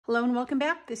Hello and welcome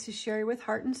back. This is Sherry with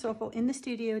Heart and Soulful in the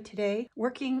studio today,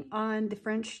 working on the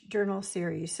French journal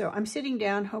series. So I'm sitting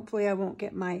down. Hopefully I won't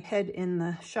get my head in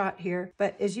the shot here.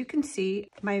 But as you can see,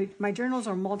 my journals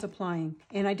are multiplying.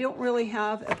 And I don't really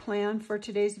have a plan for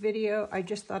today's video. I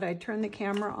just thought I'd turn the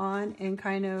camera on and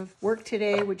kind of work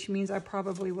today, which means I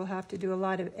probably will have to do a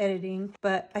lot of editing.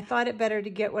 But I thought it better to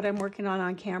get what I'm working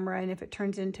on camera. And if it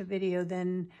turns into video,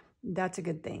 then that's a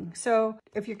good thing. So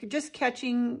if you're just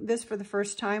catching this for the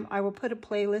first time, I will put a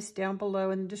playlist down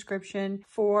below in the description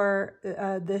for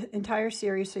the entire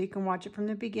series so you can watch it from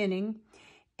the beginning.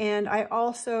 And I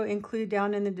also include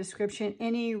down in the description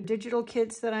any digital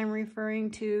kits that I'm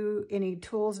referring to, any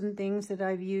tools and things that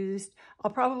I've used. I'll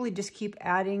probably just keep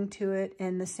adding to it,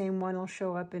 and the same one will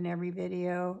show up in every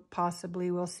video,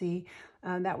 possibly, we'll see.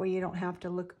 That way you don't have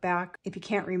to look back. If you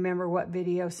can't remember what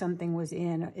video something was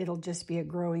in, it'll just be a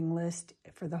growing list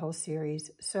for the whole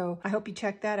series. So I hope you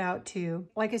check that out too.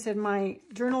 Like I said, my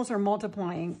journals are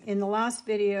multiplying. In the last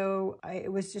video,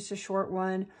 it was just a short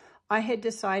one. I had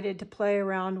decided to play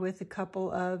around with a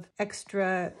couple of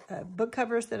extra book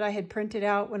covers that I had printed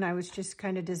out when I was just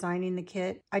kind of designing the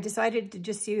kit. I decided to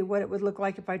just see what it would look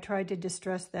like if I tried to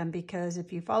distress them, because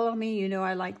if you follow me, you know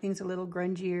I like things a little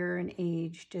grungier and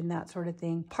aged and that sort of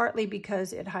thing, partly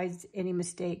because it hides any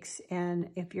mistakes. And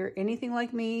if you're anything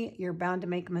like me, you're bound to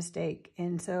make a mistake.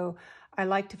 And so I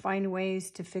like to find ways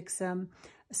to fix them.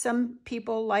 Some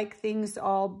people like things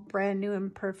all brand new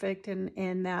and perfect,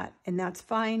 and that's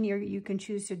fine. You can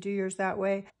choose to do yours that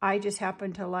way. I just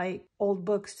happen to like old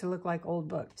books to look like old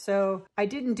books. So I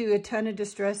didn't do a ton of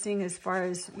distressing as far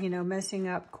as, messing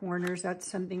up corners.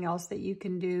 That's something else that you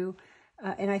can do.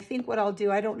 And I think what I'll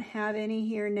do, I don't have any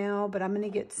here now, but I'm going to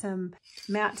get some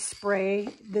matte spray.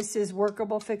 This is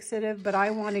workable fixative, but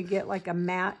I want to get like a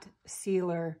matte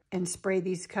sealer and spray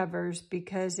these covers,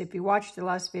 because if you watched the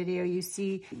last video, you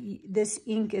see this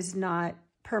ink is not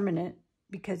permanent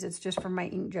because it's just from my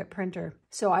inkjet printer.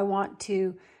 So I want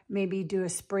to maybe do a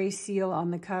spray seal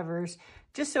on the covers,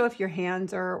 just so if your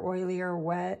hands are oily or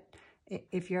wet,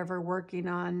 if you're ever working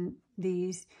on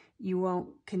these, you won't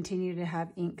continue to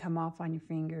have ink come off on your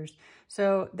fingers.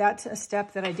 So that's a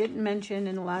step that I didn't mention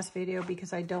in the last video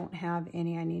because I don't have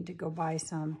any. I need to go buy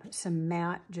some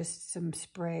matte, just some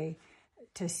spray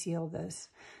to seal this.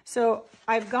 So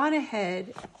I've gone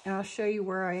ahead, and I'll show you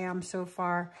where I am so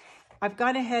far. I've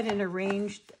gone ahead and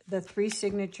arranged the 3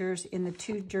 signatures in the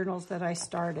 2 journals that I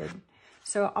started.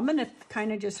 So I'm gonna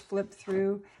kind of just flip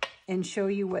through and show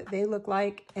you what they look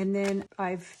like. And then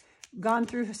I've gone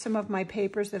through some of my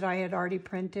papers that I had already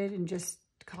printed, and just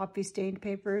coffee stained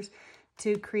papers,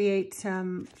 to create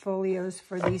some folios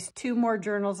for these 2 more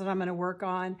journals that I'm going to work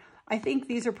on. I think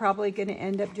these are probably going to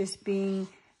end up just being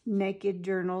naked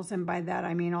journals, and by that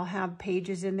I mean I'll have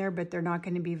pages in there, but they're not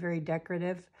going to be very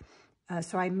decorative.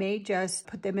 So I may just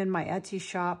put them in my Etsy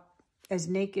shop as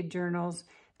naked journals.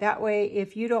 That way,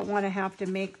 if you don't want to have to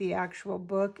make the actual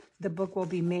book, the book will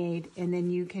be made, and then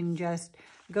you can just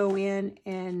go in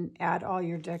and add all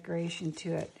your decoration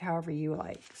to it however you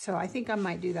like. So I think I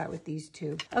might do that with these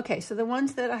 2. Okay, so the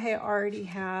ones that I already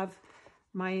have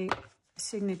my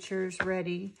signatures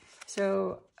ready.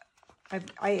 So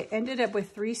I ended up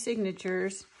with 3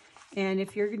 signatures. And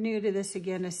if you're new to this,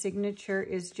 again, a signature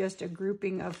is just a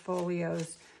grouping of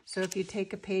folios. So if you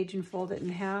take a page and fold it in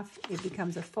half, it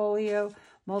becomes a folio.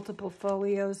 Multiple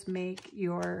folios make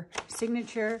your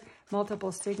signature.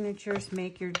 Multiple signatures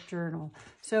make your journal.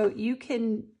 So you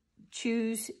can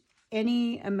choose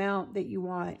any amount that you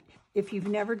want. If you've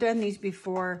never done these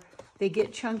before, they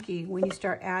get chunky when you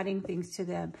start adding things to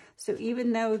them. So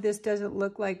even though this doesn't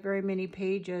look like very many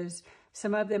pages,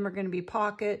 some of them are going to be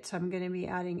pockets. I'm going to be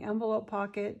adding envelope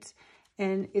pockets.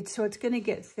 And it's going to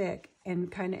get thick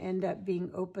and kind of end up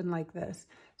being open like this.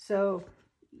 So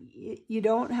you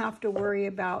don't have to worry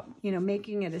about,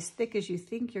 making it as thick as you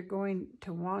think you're going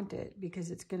to want it, because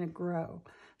it's going to grow.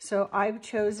 So I've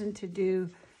chosen to do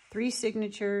 3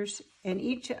 signatures, and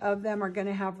each of them are going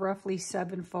to have roughly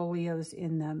 7 folios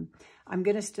in them. I'm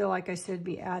going to still, like I said,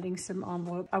 be adding some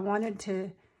envelope. I wanted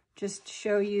to just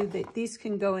show you that these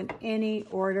can go in any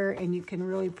order, and you can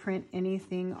really print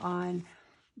anything on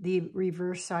the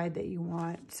reverse side that you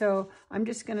want. So I'm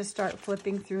just going to start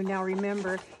flipping through. Now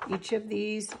remember, each of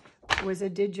these was a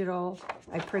digital.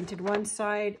 I printed one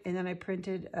side, and then I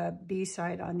printed a B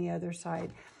side on the other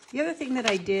side. The other thing that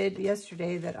I did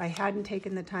yesterday that I hadn't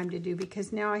taken the time to do,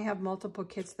 because now I have multiple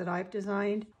kits that I've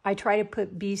designed, I try to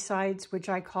put B sides, which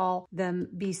I call them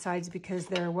B sides because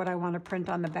they're what I want to print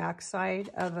on the back side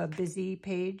of a busy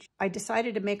page. I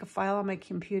decided to make a file on my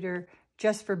computer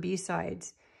just for B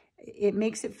sides. It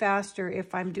makes it faster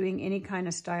if I'm doing any kind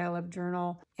of style of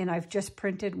journal and I've just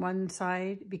printed one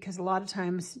side, because a lot of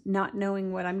times, not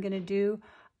knowing what I'm going to do,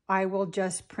 I will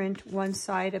just print one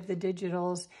side of the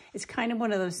digitals. It's kind of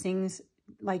one of those things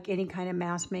like any kind of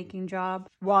mask making job.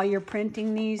 While you're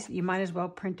printing these, you might as well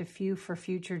print a few for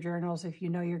future journals if you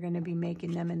know you're going to be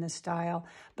making them in this style.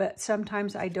 But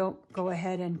sometimes I don't go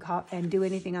ahead and do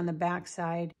anything on the back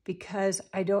side because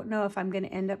I don't know if I'm going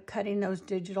to end up cutting those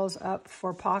digitals up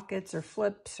for pockets or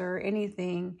flips or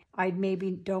anything. I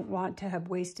maybe don't want to have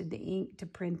wasted the ink to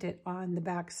print it on the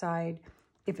back side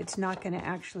if it's not going to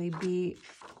actually be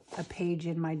a page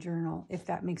in my journal, if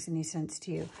that makes any sense to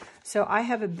you. So I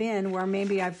have a bin where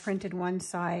maybe I've printed one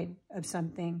side of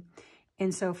something.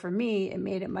 And so for me, it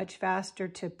made it much faster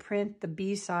to print the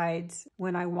B sides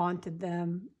when I wanted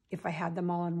them, if I had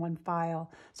them all in one file.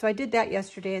 So I did that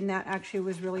yesterday, and that actually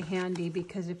was really handy,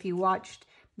 because if you watched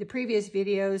the previous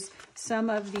videos, some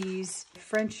of these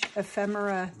French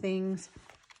ephemera things,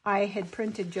 I had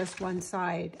printed just one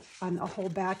side on a whole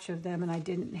batch of them, and I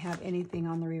didn't have anything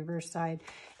on the reverse side.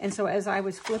 And so as I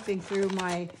was flipping through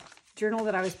my journal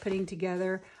that I was putting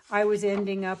together, I was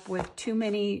ending up with too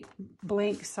many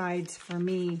blank sides for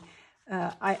me.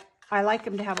 I like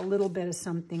them to have a little bit of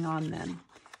something on them,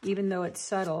 even though it's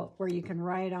subtle where you can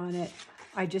write on it.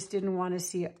 I just didn't want to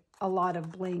see a lot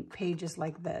of blank pages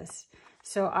like this.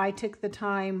 So I took the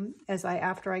time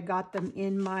after I got them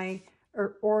in my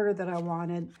order that I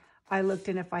wanted, I looked,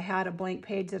 and if I had a blank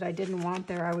page that I didn't want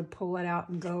there, I would pull it out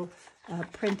and go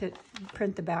print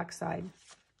the back side.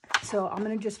 So I'm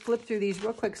going to just flip through these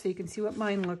real quick so you can see what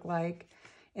mine look like.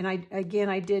 And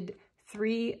I did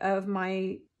 3 of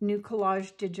my new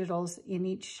collage digitals in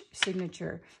each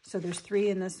signature. So there's 3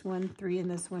 in this one, 3 in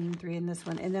this one, and 3 in this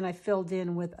one. And then I filled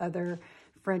in with other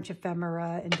French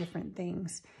ephemera and different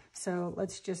things. So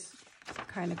let's just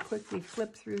kind of quickly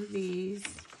flip through these,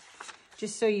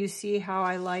 just so you see how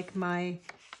I like my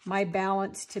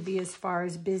balance to be as far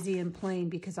as busy and plain,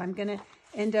 because I'm going to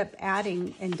end up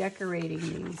adding and decorating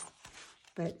these.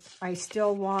 But I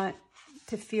still want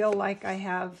to feel like I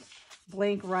have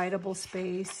blank writable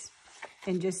space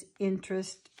and just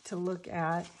interest to look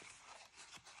at.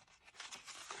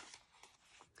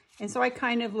 And so I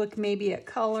kind of look maybe at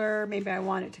color, maybe I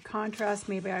want it to contrast,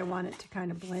 maybe I want it to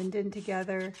kind of blend in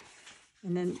together.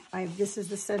 And then this is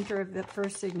the center of the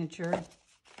first signature.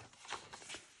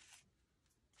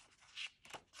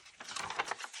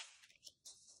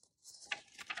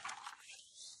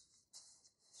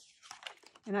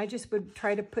 And I just would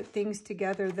try to put things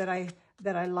together that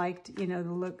I liked, you know,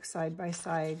 the look side by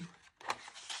side.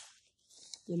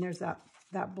 And there's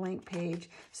that blank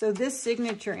page. So this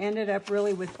signature ended up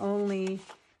really with only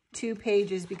 2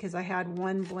 pages because I had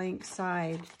one blank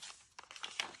side.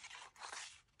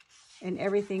 And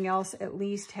everything else at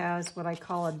least has what I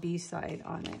call a B side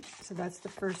on it. So that's the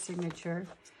first signature.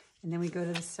 And then we go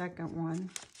to the second one.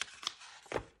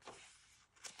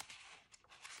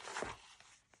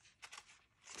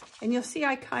 And you'll see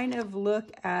I kind of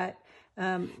look at,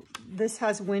 this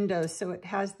has windows, so it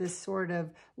has this sort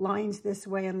of lines this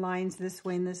way and lines this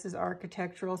way, and this is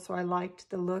architectural, so I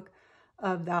liked the look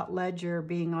of that ledger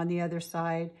being on the other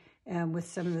side with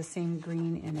some of the same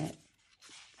green in it.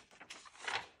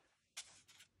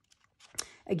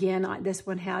 Again, this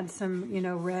one had some, you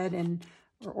know, red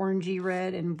or orangey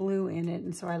red and blue in it,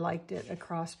 and so I liked it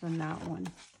across from that one.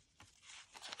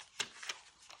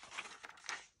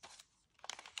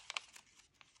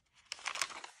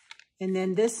 And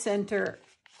then this center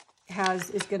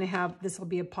is going to have, this will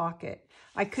be a pocket.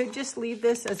 I could just leave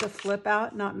this as a flip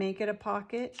out, not make it a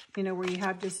pocket, you know, where you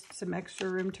have just some extra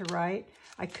room to write.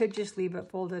 I could just leave it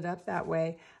folded up that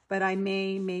way, but I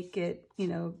may make it, you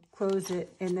know, close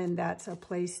it, and then that's a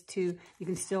place to, you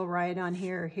can still write on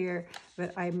here or here,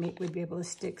 but I would be able to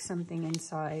stick something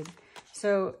inside.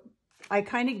 So I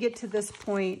kind of get to this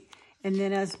point, and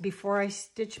then before I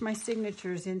stitch my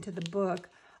signatures into the book,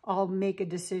 I'll make a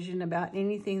decision about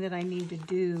anything that I need to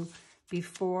do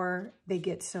before they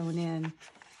get sewn in.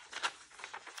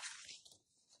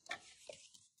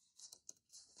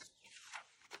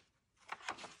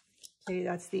 Okay,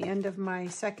 that's the end of my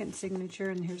second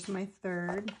signature, and here's my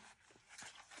third.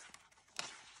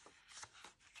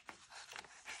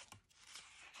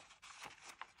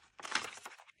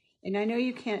 And I know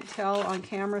you can't tell on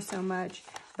camera so much,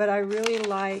 but I really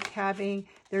like having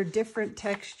their different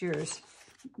textures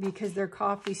because they're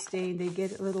coffee stained. They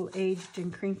get a little aged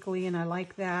and crinkly, and I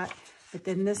like that. But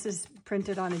then this is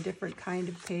printed on a different kind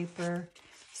of paper.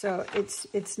 So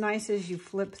it's nice as you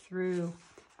flip through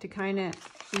to kind of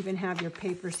even have your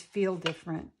papers feel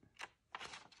different.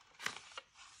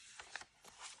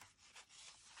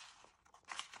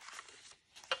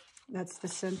 That's the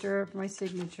center of my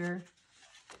signature.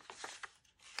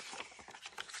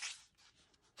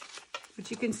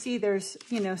 But you can see there's,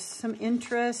 you know, some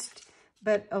interest,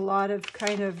 but a lot of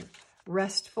kind of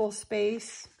restful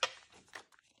space.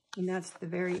 And that's the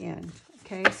very end.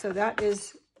 Okay, so that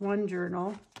is one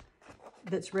journal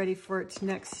that's ready for its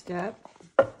next step.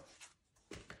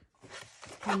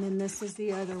 And then this is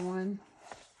the other one.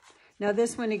 Now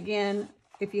this one, again,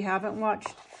 if you haven't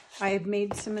watched, I have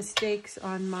made some mistakes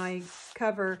on my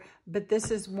cover, but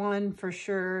this is one for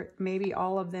sure. Maybe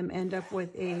all of them end up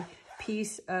with a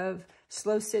piece of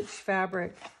slow stitch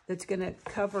fabric that's going to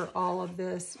cover all of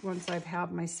this once I've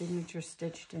had my signature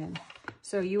stitched in.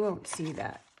 So you won't see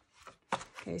that.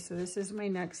 Okay, so this is my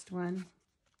next one.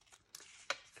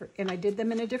 And I did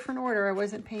them in a different order. I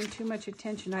wasn't paying too much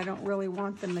attention. I don't really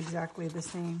want them exactly the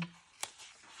same.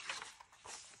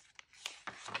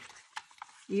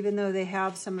 Even though they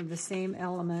have some of the same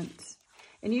elements.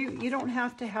 And you don't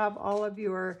have to have all of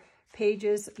your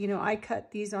pages. You know, I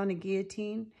cut these on a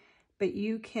guillotine, but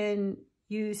you can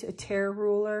use a tear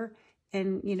ruler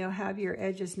and, you know, have your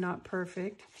edges not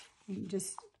perfect. You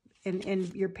just,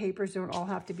 and your papers don't all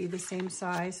have to be the same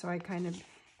size. So I kind of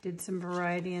did some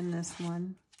variety in this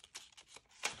one.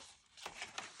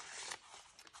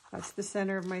 That's the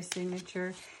center of my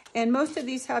signature. And most of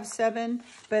these have 7,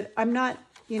 but I'm not,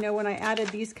 you know, when I added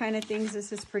these kind of things,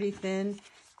 this is pretty thin.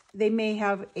 They may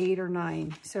have 8 or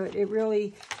 9. So it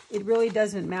really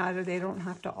doesn't matter. They don't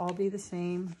have to all be the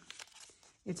same.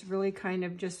 It's really kind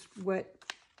of just what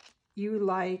you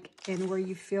like and where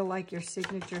you feel like your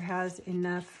signature has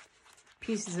enough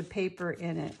pieces of paper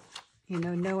in it. You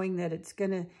know, knowing that it's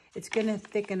gonna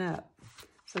thicken up.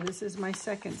 So this is my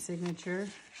second signature.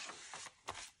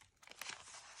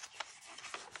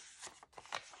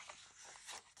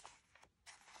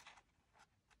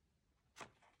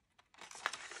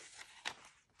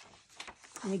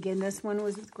 And again, this one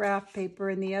was with graph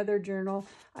paper. In the other journal,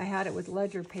 I had it with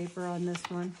ledger paper on this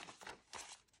one.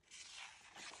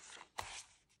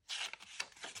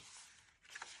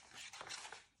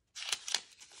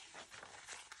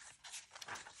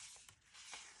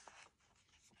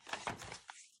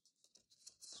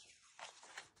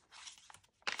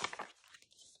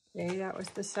 Okay, that was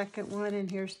the second one, and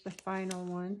here's the final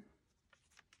one.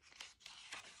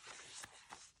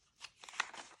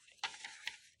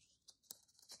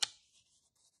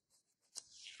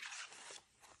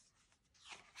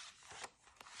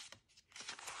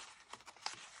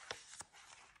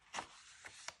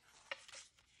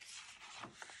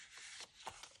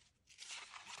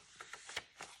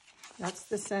 That's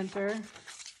the center.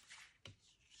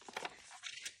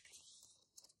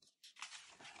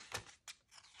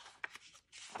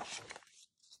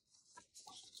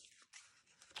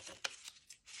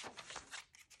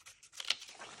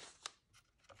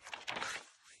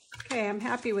 Okay, I'm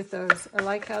happy with those. I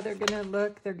like how they're going to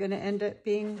look. They're going to end up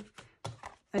being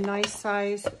a nice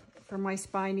size for my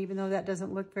spine, even though that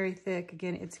doesn't look very thick.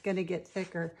 Again, it's going to get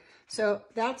thicker. So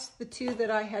that's the 2 that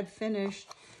I had finished.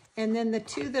 And then the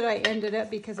 2 that I ended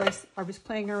up, because I was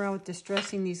playing around with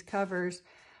distressing these covers,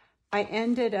 I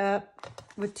ended up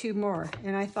with 2 more.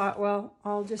 And I thought, well,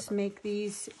 I'll just make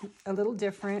these a little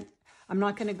different. I'm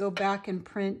not going to go back and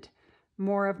print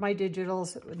more of my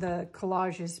digitals, the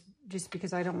collages, just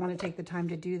because I don't want to take the time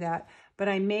to do that. But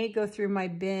I may go through my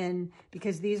bin,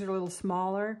 because these are a little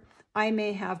smaller. I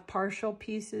may have partial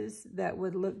pieces that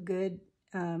would look good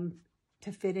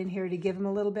to fit in here to give them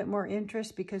a little bit more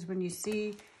interest, because when you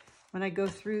see, when I go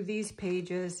through these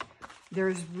pages,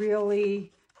 there's no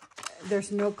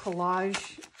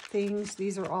collage things.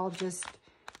 These are all just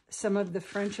some of the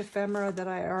French ephemera that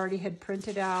I already had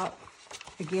printed out.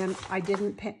 Again, I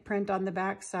didn't print on the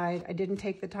back side. I didn't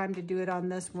take the time to do it on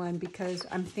this one because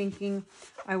I'm thinking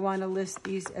I want to list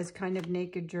these as kind of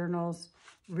naked journals,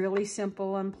 really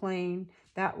simple and plain.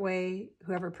 That way,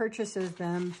 whoever purchases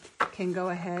them can go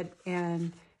ahead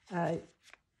and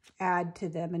add to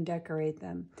them and decorate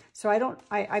them. So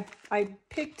I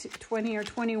picked 20 or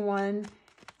 21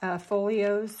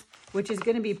 folios, which is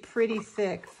going to be pretty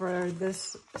thick for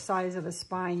this size of a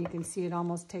spine. You can see it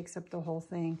almost takes up the whole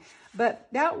thing. But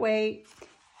that way,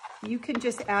 you can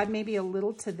just add maybe a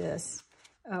little to this,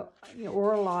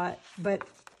 or a lot, but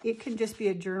it can just be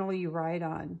a journal you write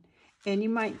on. And you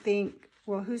might think,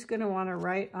 well, who's going to want to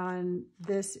write on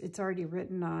this? It's already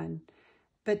written on.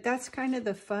 But that's kind of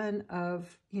the fun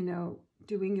of,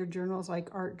 doing your journals like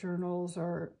art journals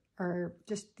or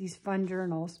just these fun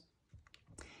journals,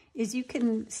 is you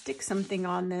can stick something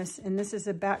on this, and this is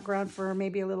a background for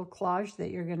maybe a little collage that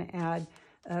you're going to add.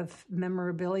 of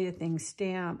memorabilia things,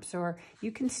 stamps, or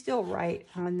you can still write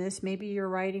on this. Maybe you're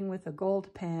writing with a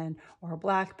gold pen or a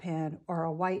black pen or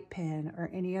a white pen or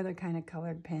any other kind of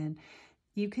colored pen.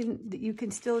 You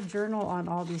can still journal on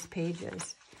all these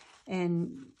pages.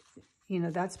 And, you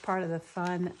know, that's part of the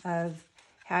fun of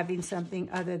having something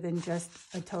other than just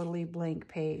a totally blank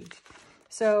page.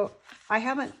 So I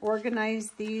haven't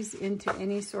organized these into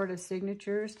any sort of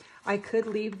signatures. I could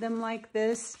leave them like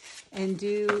this and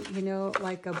do, you know,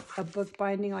 like a book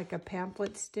binding, like a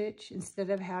pamphlet stitch. Instead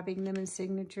of having them in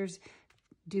signatures,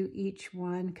 do each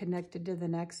one connected to the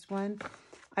next one.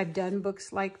 I've done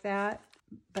books like that,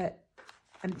 but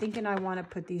I'm thinking I want to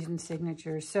put these in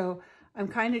signatures. So I'm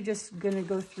kind of just going to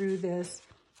go through this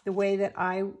the way that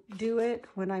I do it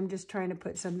when I'm just trying to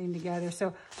put something together.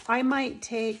 So I might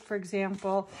take, for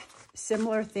example,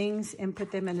 similar things and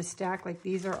put them in a stack. Like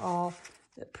these are all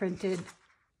printed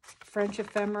French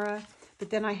ephemera,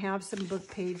 but then I have some book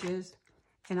pages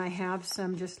and I have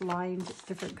some just lined,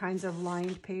 different kinds of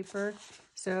lined paper.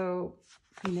 So,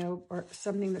 you know, or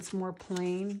something that's more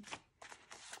plain.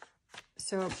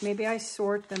 So maybe I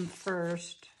sort them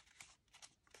first.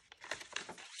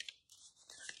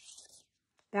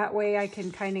 That way I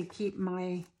can kind of keep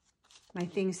my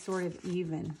things sort of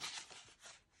even.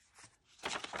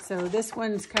 So this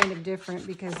one's kind of different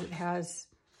because it has,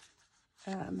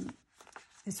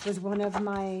 this was one of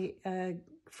my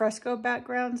fresco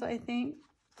backgrounds, I think,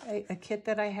 a kit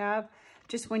that I have.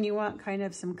 Just when you want kind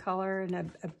of some color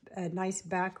and a nice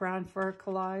background for a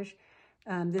collage.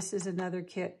 This is another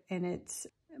kit, and it's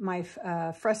my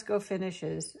Fresco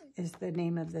Finishes is the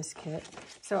name of this kit.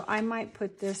 So I might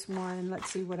put this one,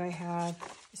 let's see what I have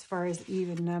as far as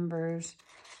even numbers.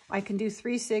 I can do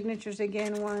 3 signatures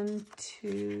again, 1,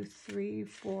 2, 3,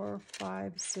 4,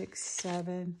 5, 6,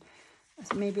 7.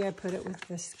 So maybe I put it with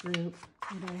this group.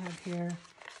 What do I have here?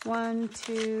 1,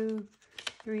 2,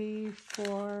 3,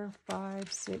 4,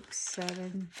 5, 6,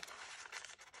 7,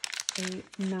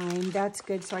 8, 9. That's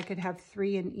good. So I could have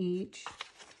 3 in each.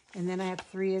 And then I have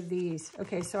 3 of these.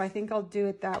 Okay, so I think I'll do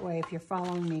it that way if you're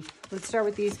following me. Let's start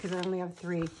with these because I only have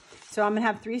 3. So I'm going to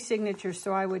have 3 signatures.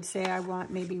 So I would say I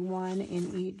want maybe 1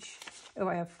 in each. Oh,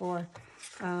 I have 4.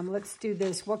 Let's do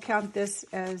this. We'll count this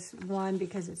as 1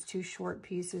 because it's 2 short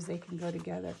pieces. They can go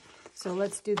together. So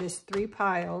let's do this 3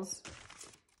 piles.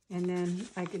 And then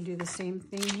I can do the same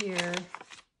thing here.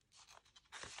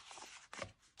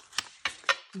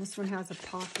 And this one has a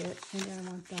pocket. Maybe I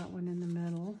want that one in the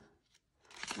middle.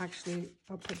 Actually,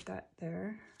 I'll put that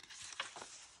there.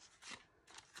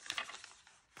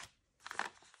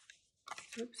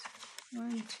 Oops.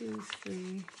 1, 2,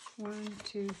 3. 1,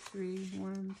 2, 3.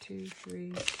 1, 2,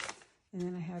 3. And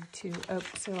then I have 2. Oh,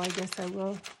 so I guess I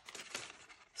will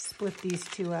split these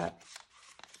 2 up.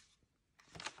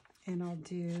 And I'll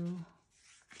do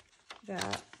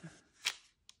that.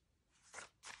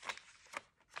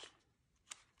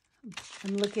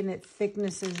 I'm looking at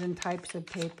thicknesses and types of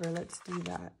paper. Let's do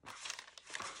that.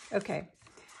 Okay.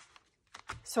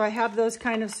 So I have those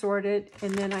kind of sorted,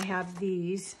 and then I have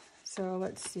these. So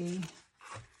let's see.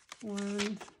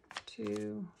 1,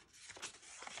 2,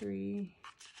 3.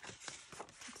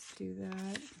 Let's do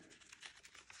that.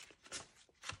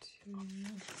 2,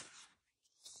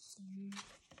 3.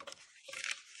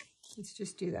 Let's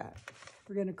just do that.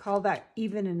 We're going to call that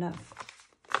even enough.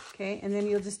 Okay, and then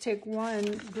you'll just take one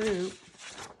group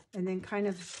and then kind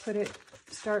of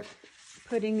start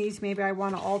putting these. Maybe I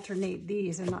want to alternate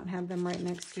these and not have them right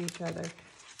next to each other.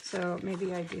 So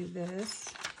maybe I do this.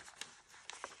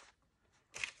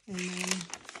 And then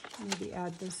maybe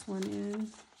add this one in.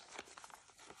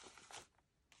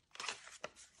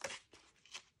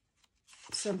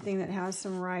 Something that has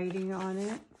some writing on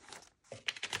it.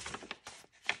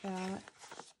 That.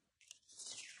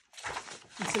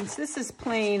 And since this is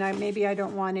plain, maybe I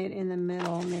don't want it in the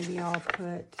middle. Maybe I'll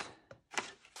put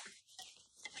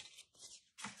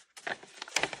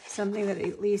something that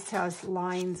at least has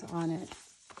lines on it.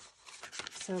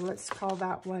 So let's call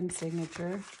that one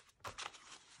signature.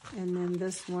 And then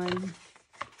this one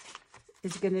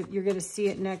is you're gonna see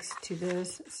it next to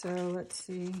this. So let's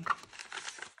see.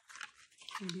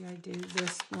 Maybe I do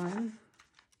this one.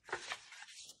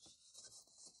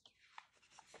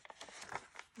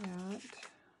 That.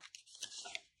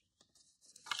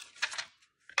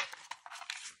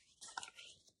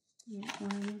 That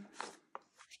one.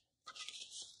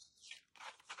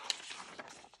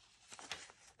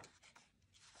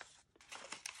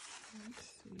 Let's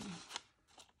see.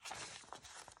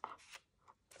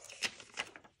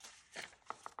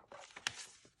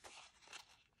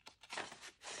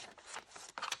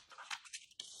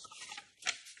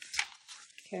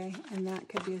 Okay, and that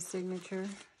could be a signature.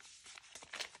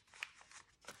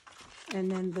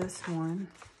 And then this one.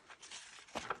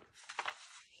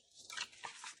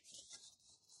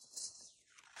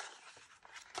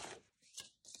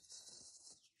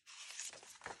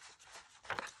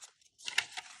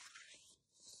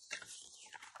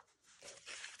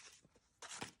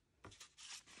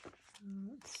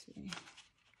 Let's see.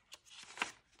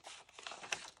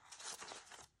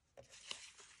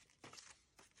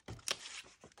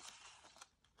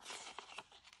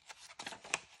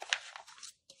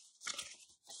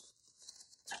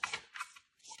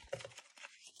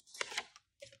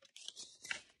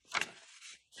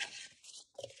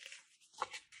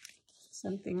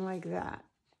 Something like that.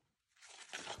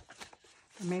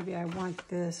 Or maybe I want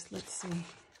this. Let's see.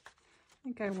 I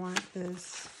think I want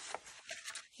this.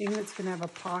 Even it's going to have a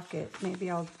pocket. Maybe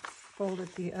I'll fold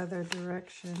it the other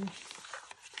direction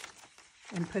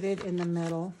and put it in the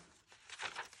middle.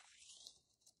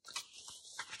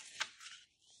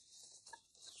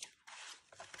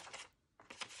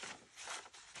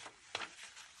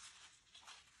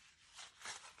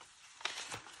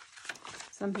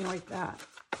 Something like that.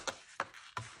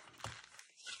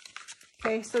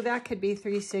 Okay, so that could be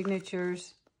 3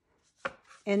 signatures.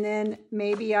 And then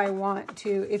maybe I want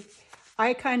to, if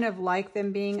I kind of like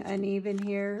them being uneven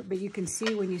here, but you can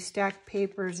see when you stack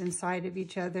papers inside of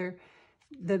each other,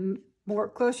 the more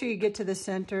closer you get to the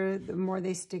center, the more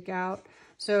they stick out.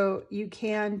 So you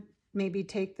can maybe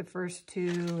take the first 2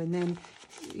 and then,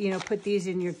 you know, put these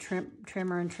in your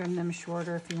trimmer and trim them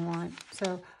shorter if you want.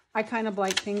 So I kind of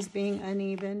like things being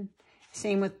uneven.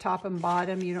 Same with top and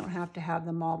bottom. You don't have to have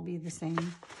them all be the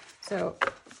same. So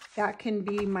that can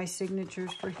be my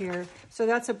signatures for here. So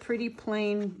that's a pretty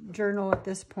plain journal at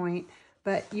this point,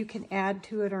 but you can add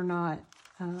to it or not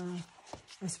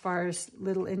as far as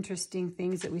little interesting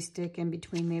things that we stick in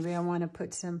between. Maybe I want to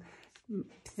put some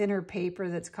thinner paper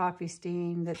that's coffee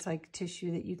stained, that's like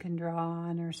tissue that you can draw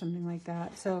on or something like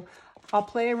that. So I'll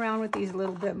play around with these a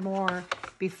little bit more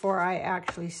before I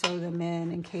actually sew them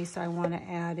in case I want to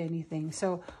add anything.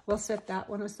 So we'll set that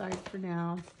one aside for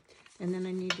now. And then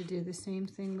I need to do the same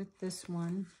thing with this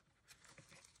one.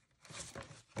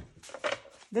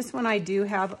 This one I do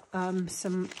have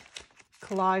some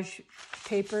collage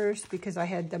papers because I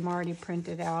had them already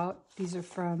printed out. These are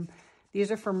from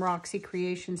Roxy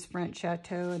Creations French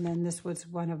Chateau, and then this was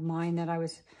one of mine that I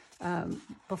was,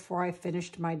 before I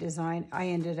finished my design, I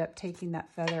ended up taking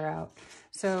that feather out.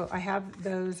 So I have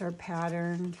those are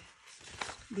patterned.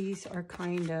 These are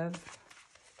kind of,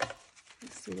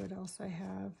 let's see what else I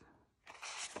have.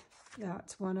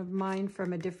 That's one of mine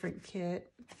from a different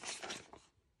kit,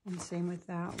 and same with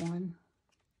that one.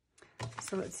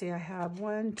 So let's see, I have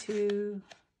 1, 2,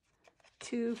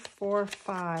 4,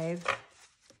 5.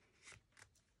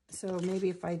 So maybe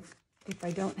if I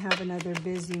don't have another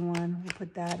busy one, we'll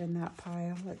put that in that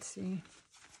pile. Let's see.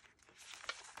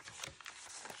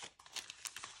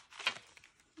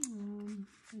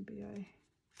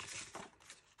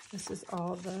 This is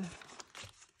all the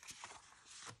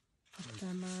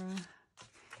ephemera.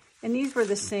 And these were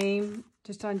the same,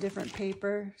 just on different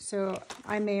paper. So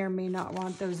I may or may not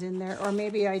want those in there. Or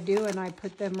maybe I do and I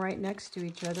put them right next to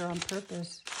each other on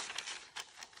purpose.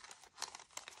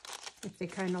 If they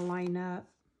kind of line up.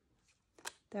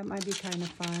 That might be kind of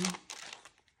fun.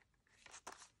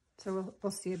 So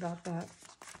we'll see about that.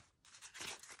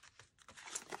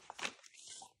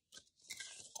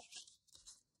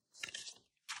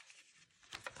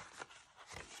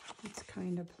 It's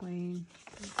kind of plain.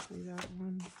 Let's see that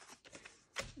one.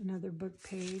 Another book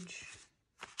page.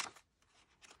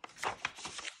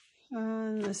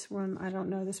 And this one, I don't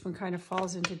know. This one kind of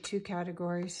falls into 2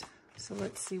 categories. So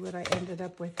let's see what I ended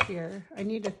up with here. I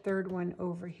need a third one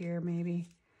over here, maybe.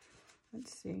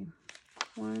 Let's see.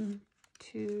 1,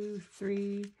 2,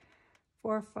 3,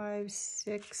 4, 5,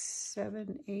 6,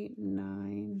 7, 8,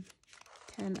 9,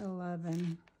 10,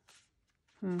 11.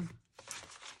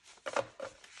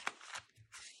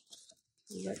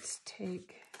 Let's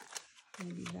take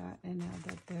maybe that and add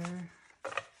that there.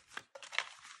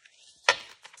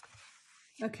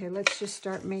 Okay, let's just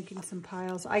start making some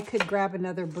piles. I could grab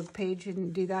another book page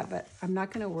and do that, but I'm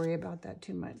not going to worry about that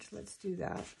too much. Let's do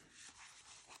that.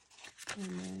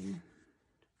 And then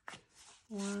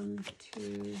 1,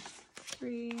 2,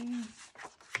 3.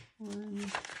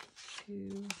 1,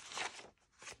 2,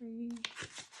 3.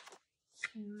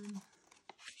 1,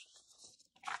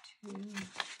 2,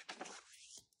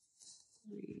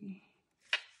 3.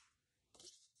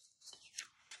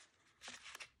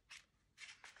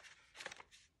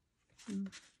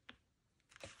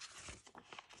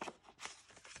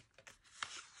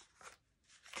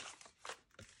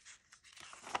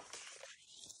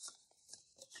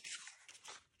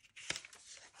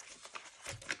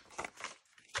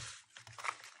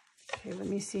 Okay, let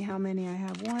me see how many I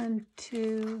have. 1,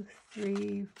 2,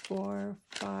 3, 4,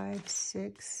 5,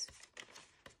 6,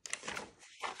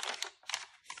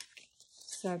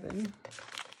 7.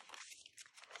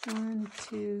 1,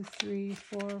 2, 3,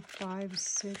 4, 5,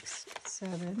 6,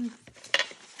 7.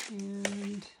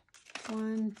 And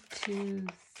 1, 2,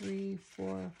 3,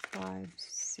 4, 5,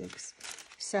 6,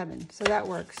 7. So that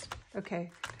works. Okay.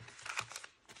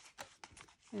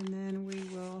 And then we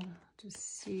will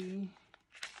just see.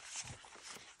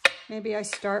 Maybe I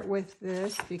start with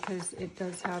this because it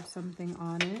does have something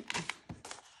on it.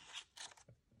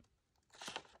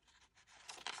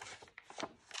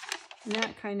 And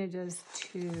that kind of does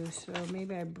too, so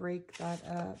maybe I break that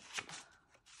up.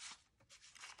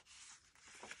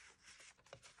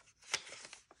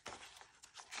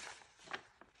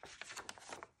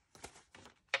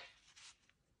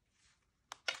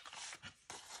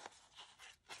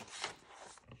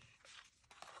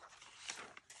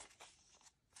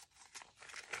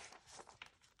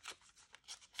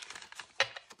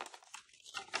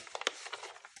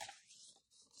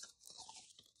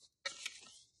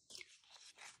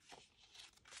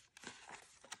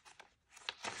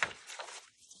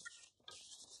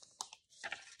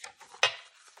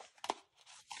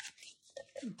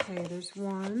 Okay, there's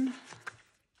one.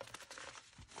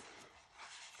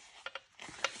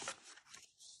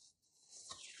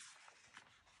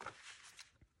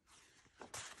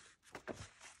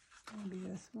 Maybe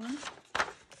this one.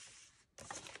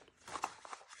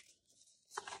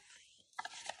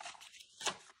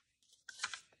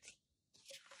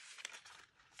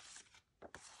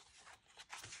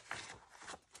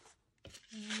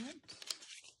 That.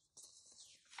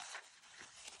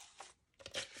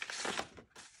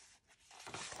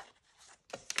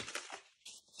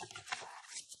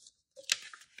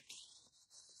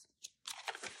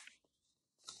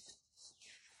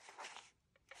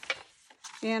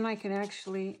 And I can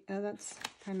actually, that's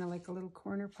kind of like a little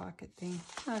corner pocket thing.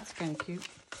 Oh, that's kind of cute.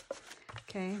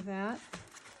 Okay, that.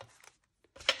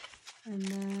 And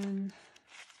then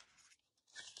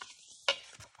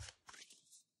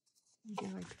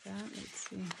maybe like that. Let's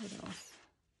see, what else?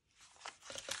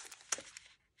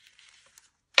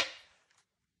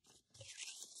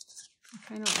 I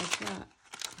kind of like that.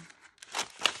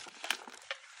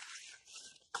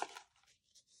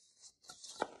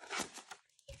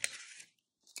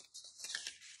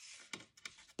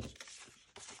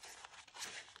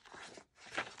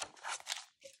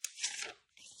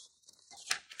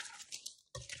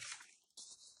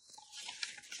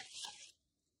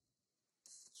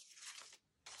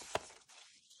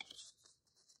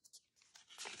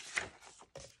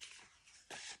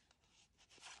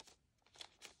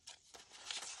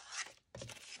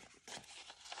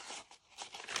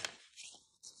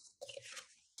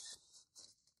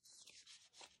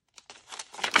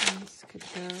 This could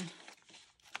go.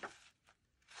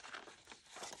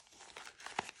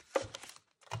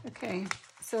 Okay,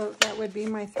 so that would be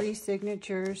my 3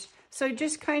 signatures. So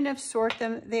just kind of sort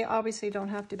them. They obviously don't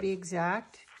have to be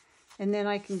exact. And then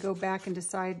I can go back and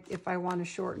decide if I want to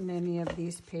shorten any of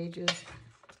these pages,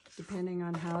 depending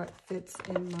on how it fits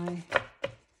in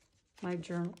my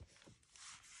journal.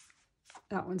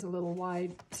 That one's a little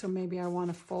wide, so maybe I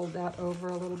want to fold that over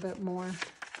a little bit more.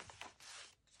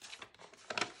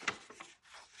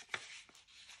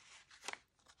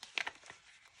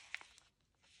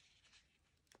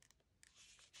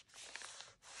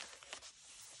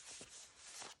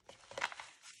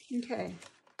 Okay,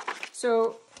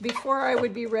 so before I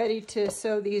would be ready to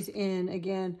sew these in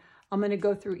again, I'm going to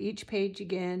go through each page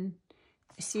again,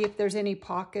 see if there's any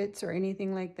pockets or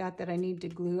anything like that that I need to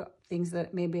glue up, things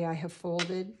that maybe I have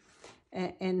folded.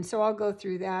 And so I'll go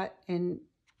through that and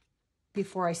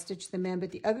before I stitch them in.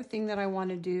 But the other thing that I want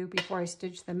to do before I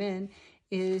stitch them in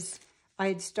is I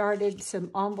had started some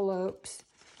envelopes,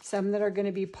 some that are going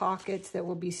to be pockets that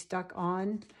will be stuck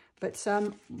on, but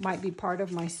some might be part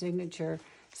of my signature.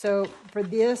 So for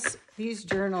these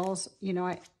journals, you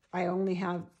know, I only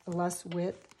have less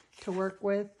width to work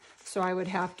with, so I would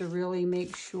have to really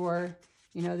make sure,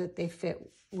 you know, that they fit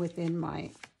within my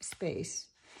space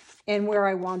and where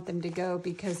I want them to go,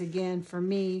 because again, for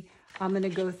me, I'm going to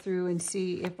go through and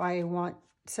see if I want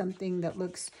something that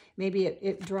looks, maybe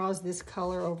it draws this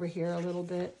color over here a little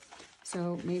bit.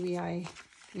 So maybe I,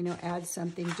 you know, add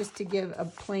something just to give a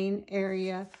plain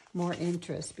area more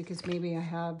interest, because maybe I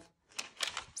have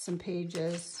some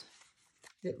pages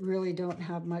that really don't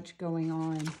have much going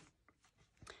on,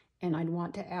 and I'd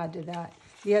want to add to that.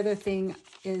 The other thing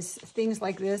is things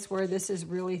like this, where this is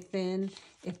really thin.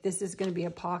 If this is going to be a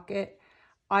pocket,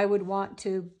 I would want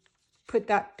to put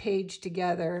that page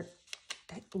together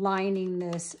lining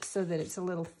this so that it's a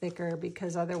little thicker,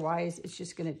 because otherwise it's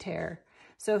just going to tear.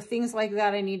 So things like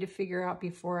that I need to figure out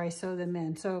before I sew them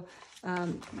in. So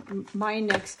my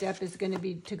next step is going to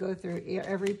be to go through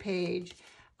every page.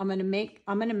 I'm going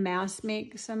to mass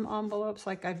make some envelopes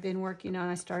like I've been working on.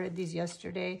 I started these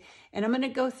yesterday, and I'm going to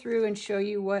go through and show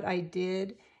you what I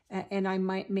did, and I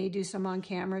may do some on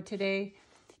camera today,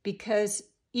 because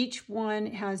each one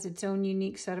has its own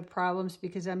unique set of problems,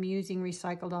 because I'm using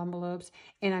recycled envelopes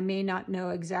and I may not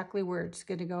know exactly where it's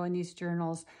going to go in these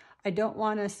journals. I don't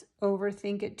want to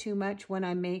overthink it too much when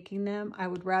I'm making them. I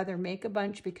would rather make a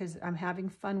bunch because I'm having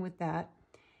fun with that.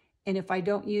 And if I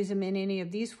don't use them in any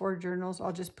of these 4 journals,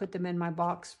 I'll just put them in my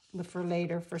box for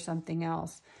later for something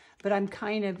else. But I'm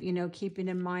kind of, you know, keeping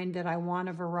in mind that I want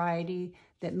a variety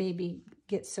that maybe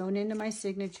gets sewn into my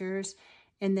signatures,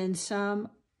 and then some,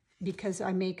 because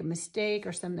I make a mistake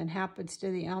or something happens to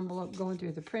the envelope going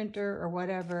through the printer or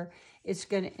whatever, it's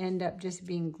going to end up just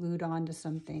being glued onto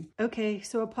something. Okay,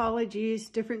 so apologies,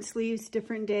 different sleeves,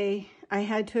 different day. I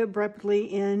had to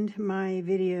abruptly end my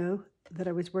video that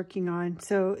I was working on.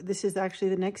 So this is actually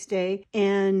the next day,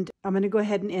 and I'm going to go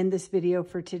ahead and end this video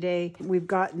for today. We've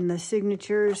gotten the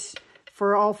signatures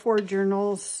for all 4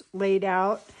 journals laid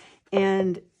out,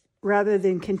 and rather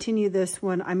than continue this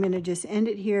one, I'm going to just end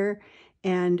it here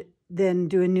and then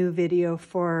do a new video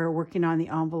for working on the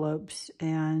envelopes.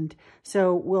 And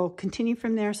so we'll continue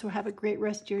from there. So have a great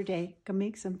rest of your day. Go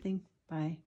make something. Bye.